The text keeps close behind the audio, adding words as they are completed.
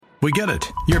We get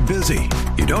it. You're busy.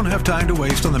 You don't have time to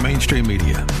waste on the mainstream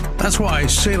media. That's why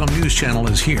Salem News Channel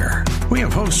is here. We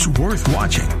have hosts worth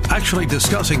watching, actually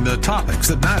discussing the topics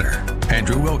that matter.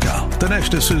 Andrew Wilkow,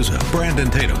 Dinesh D'Souza, Brandon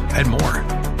Tatum, and more.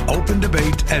 Open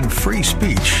debate and free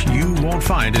speech you won't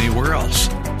find anywhere else.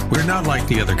 We're not like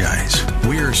the other guys.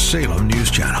 We're Salem News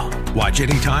Channel. Watch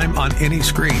anytime on any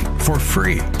screen for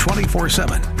free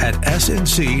 24/7 at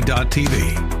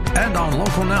snc.tv and on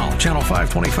Local Now, Channel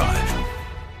 525.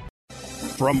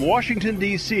 From Washington,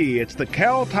 D.C., it's the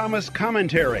Cal Thomas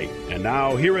Commentary. And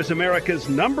now, here is America's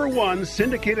 #1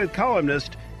 syndicated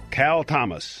columnist, Cal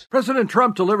Thomas. President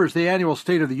Trump delivers the annual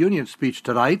State of the Union speech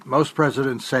tonight. Most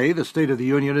presidents say the State of the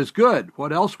Union is good.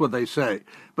 What else would they say?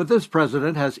 But this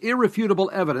president has irrefutable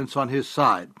evidence on his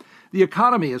side. The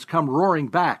economy has come roaring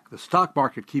back. The stock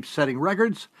market keeps setting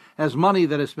records as money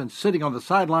that has been sitting on the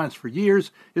sidelines for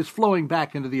years is flowing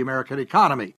back into the American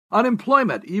economy.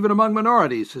 Unemployment, even among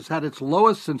minorities, has had its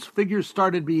lowest since figures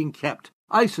started being kept.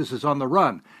 ISIS is on the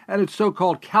run, and its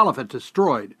so-called caliphate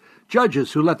destroyed.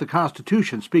 Judges who let the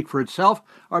Constitution speak for itself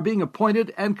are being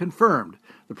appointed and confirmed.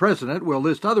 The president will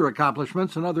list other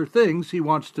accomplishments and other things he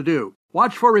wants to do.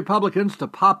 Watch for Republicans to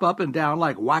pop up and down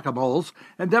like whack-a-moles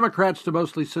and Democrats to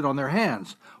mostly sit on their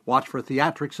hands. Watch for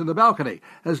theatrics in the balcony,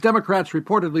 as Democrats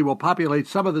reportedly will populate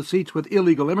some of the seats with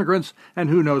illegal immigrants and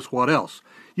who knows what else.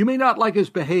 You may not like his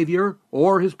behavior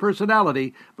or his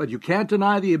personality, but you can't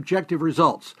deny the objective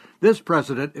results. This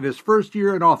president, in his first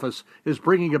year in office, is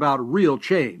bringing about real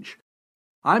change.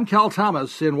 I'm Cal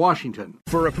Thomas in Washington.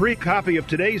 For a free copy of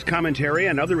today's commentary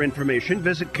and other information,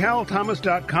 visit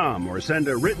calthomas.com or send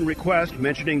a written request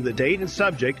mentioning the date and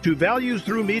subject to Values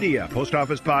Through Media, Post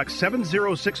Office Box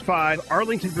 7065,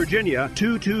 Arlington, Virginia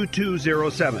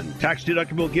 22207.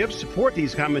 Tax-deductible gifts support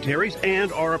these commentaries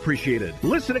and are appreciated.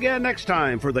 Listen again next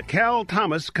time for the Cal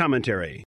Thomas Commentary.